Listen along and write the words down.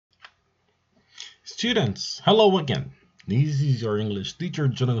Students, hello again. This is your English teacher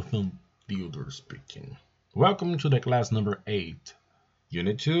Jonathan Theodore speaking. Welcome to the class number 8,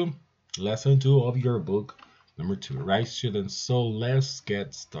 Unit 2, Lesson 2 of your book number 2. Right, students? So let's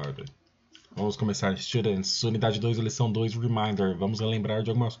get started. Vamos começar, students. Unidade 2, lição 2, reminder. Vamos lembrar de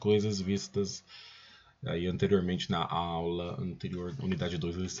algumas coisas vistas aí anteriormente na aula anterior, unidade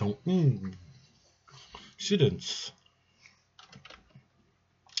 2, lição 1. Students,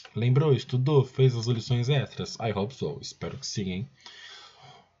 lembrou, estudou, fez as lições extras? I hope so. Espero que sim, hein?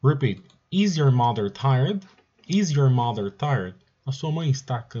 Repeat. Is your mother tired? Is your mother tired? A sua mãe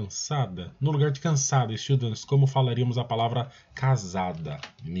está cansada? No lugar de cansada, students, como falaríamos a palavra casada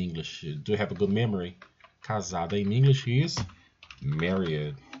in English? Do you have a good memory? Casada in English is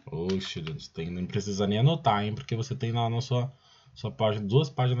married. Oh, students, não precisa nem anotar, hein? Porque você tem lá na sua página, 2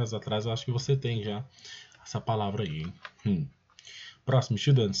 páginas atrás, eu acho que você tem já essa palavra aí, hein? Próximo,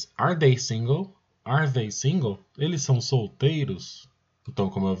 students. Are they single? Are they single? Eles são solteiros? Então,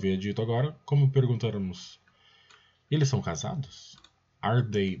 como eu havia dito agora, como perguntarmos? Eles são casados? Are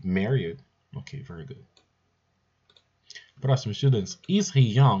they married? Ok, very good. Próximo, students. Is he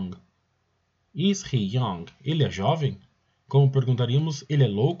young? Is he young? Ele é jovem? Como perguntaríamos? Ele é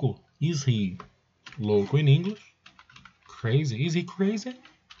louco? Is he louco in English? Crazy? Is he crazy?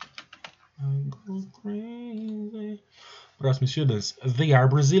 I go crazy. Próximo, students. They are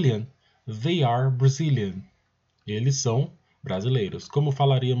Brazilian. They are Brazilian. Eles são brasileiros. Como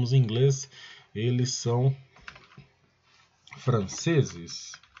falaríamos em inglês? Eles são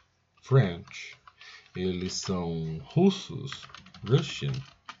franceses. French. Eles são russos. Russian.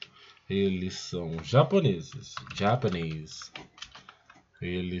 Eles são japoneses. Japanese.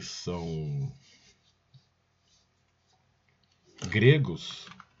 Eles são gregos.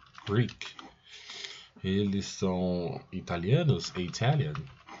 Greek. Eles são italianos, Italian.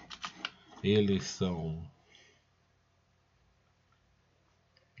 Eles são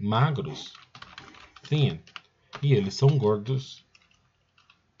magros, thin. E eles são gordos,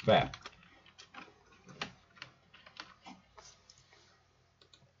 fat.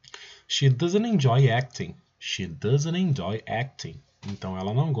 She doesn't enjoy acting. She doesn't enjoy acting. Então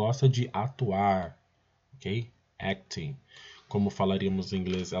ela não gosta de atuar, ok? Acting. Como falaríamos em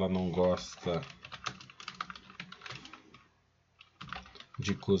inglês, ela não gosta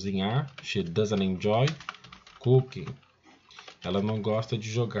de cozinhar. She doesn't enjoy cooking. Ela não gosta de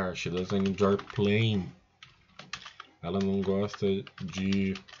jogar. She doesn't enjoy playing. Ela não gosta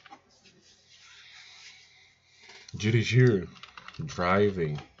de dirigir.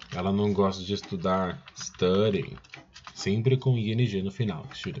 Driving. Ela não gosta de estudar. Studying. Sempre com ing no final,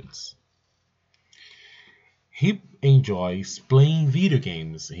 students. He enjoys playing video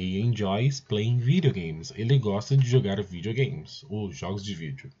games. He enjoys playing video games. Ele gosta de jogar videogames, ou jogos de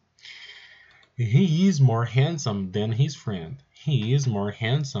vídeo. He is more handsome than his friend. He is more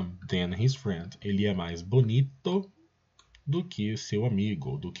handsome than his friend. Ele é mais bonito do que seu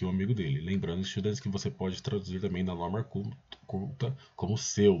amigo, do que o amigo dele. Lembrando, estudantes, que você pode traduzir também na norma culta como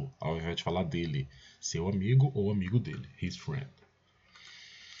seu, ao invés de falar dele. Seu amigo ou amigo dele. His friend.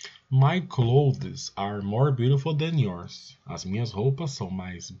 My clothes are more beautiful than yours. As minhas roupas são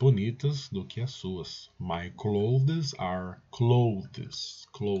mais bonitas do que as suas. My clothes are clothes.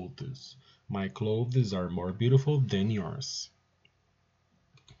 My clothes are more beautiful than yours.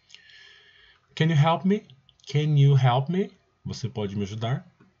 Can you help me? Can you help me? Você pode me ajudar?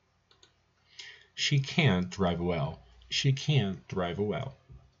 She can't drive well. She can't drive well.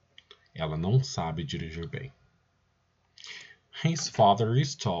 Ela não sabe dirigir bem. His father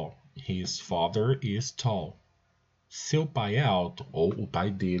is tall. His father is tall. Seu pai é alto, ou o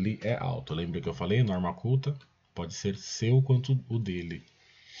pai dele é alto. Lembra que eu falei? Norma culta pode ser seu quanto o dele.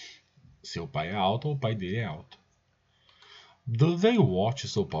 Seu pai é alto ou o pai dele é alto. Do they watch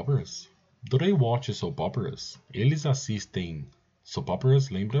soap operas? Do they watch soap operas? Eles assistem soap operas,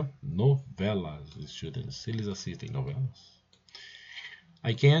 lembra? Novelas, students. Eles assistem novelas.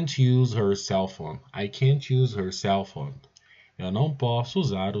 I can't use her cell phone. I can't use her cell phone. Eu não posso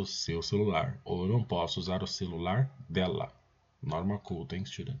usar o seu celular. Ou eu não posso usar o celular dela. Norma culta, hein,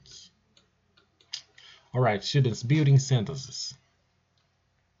 students? Alright, students, building sentences.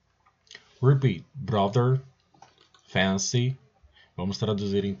 Repeat. Brother, fancy. Vamos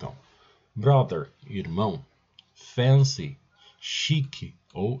traduzir então. Brother, irmão. Fancy, chique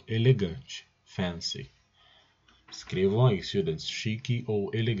ou elegante. Fancy. Escrevam aí, students. Chique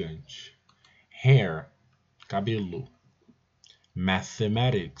ou elegante. Hair, cabelo.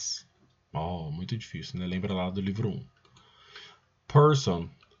 Mathematics. Oh, muito difícil, né? Lembra lá do livro 1. Person,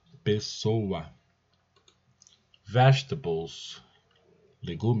 pessoa. Vegetables,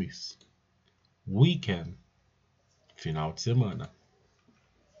 legumes. Weekend, final de semana.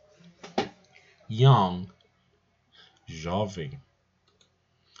 Young, jovem.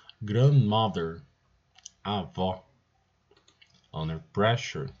 Grandmother, avó. Under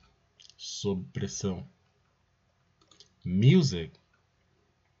pressure, sob pressão. Music,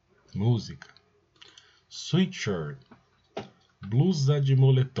 música. Sweatshirt, blusa de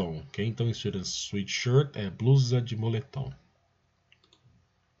moletom. Ok? Então, students, sweatshirt é blusa de moletom.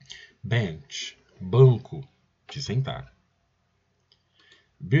 Bench, banco, de sentar.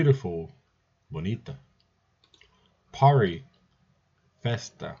 Beautiful, bonita. Party,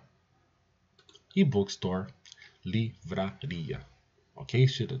 festa. E bookstore, livraria. Ok,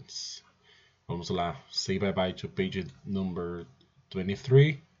 students? Vamos lá. Say bye-bye to page number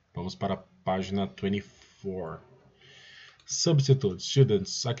 23. Vamos para a página 24. Substitute,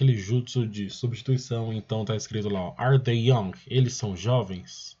 students. Aquele jutsu de substituição. Então tá escrito lá, ó, are they young? Eles são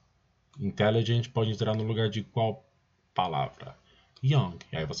jovens? Intelligent pode entrar no lugar de qual palavra? Young.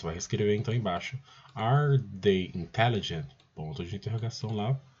 E aí você vai reescrever então embaixo. Are they intelligent? Ponto de interrogação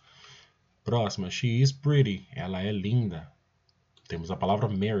lá. Próxima. She is pretty. Ela é linda. Temos a palavra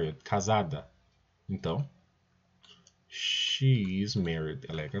married. Casada. Então, she is married.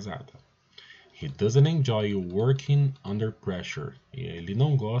 Ela é casada. He doesn't enjoy working under pressure. Ele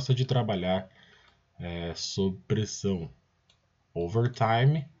não gosta de trabalhar sob pressão.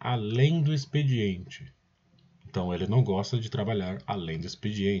 Overtime, além do expediente. Então, ele não gosta de trabalhar além do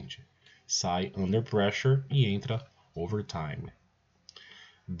expediente. Sai under pressure e entra overtime.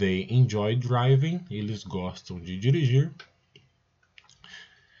 They enjoy driving. Eles gostam de dirigir.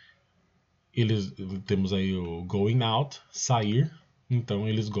 Temos aí o going out, sair. Então,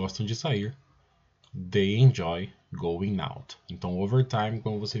 eles gostam de sair. They enjoy going out. Então, overtime,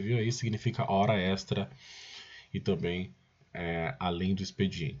 como você viu aí, significa hora extra e também além do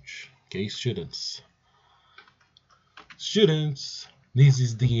expediente. Ok, students? Students, this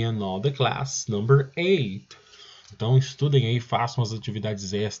is the end of the class number 8. Então, estudem aí, façam as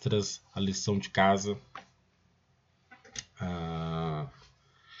atividades extras, a lição de casa.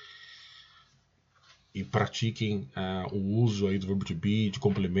 E pratiquem o uso aí do verbo to be, de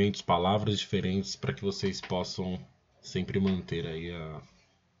complementos, palavras diferentes, para que vocês possam sempre manter aí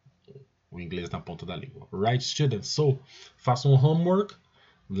o inglês na ponta da língua. Right, students? So, façam o homework.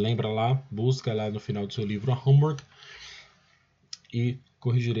 Lembra lá, busca lá no final do seu livro a homework. E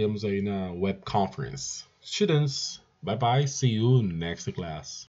corrigiremos aí na web conference. Students, bye bye. See you next class.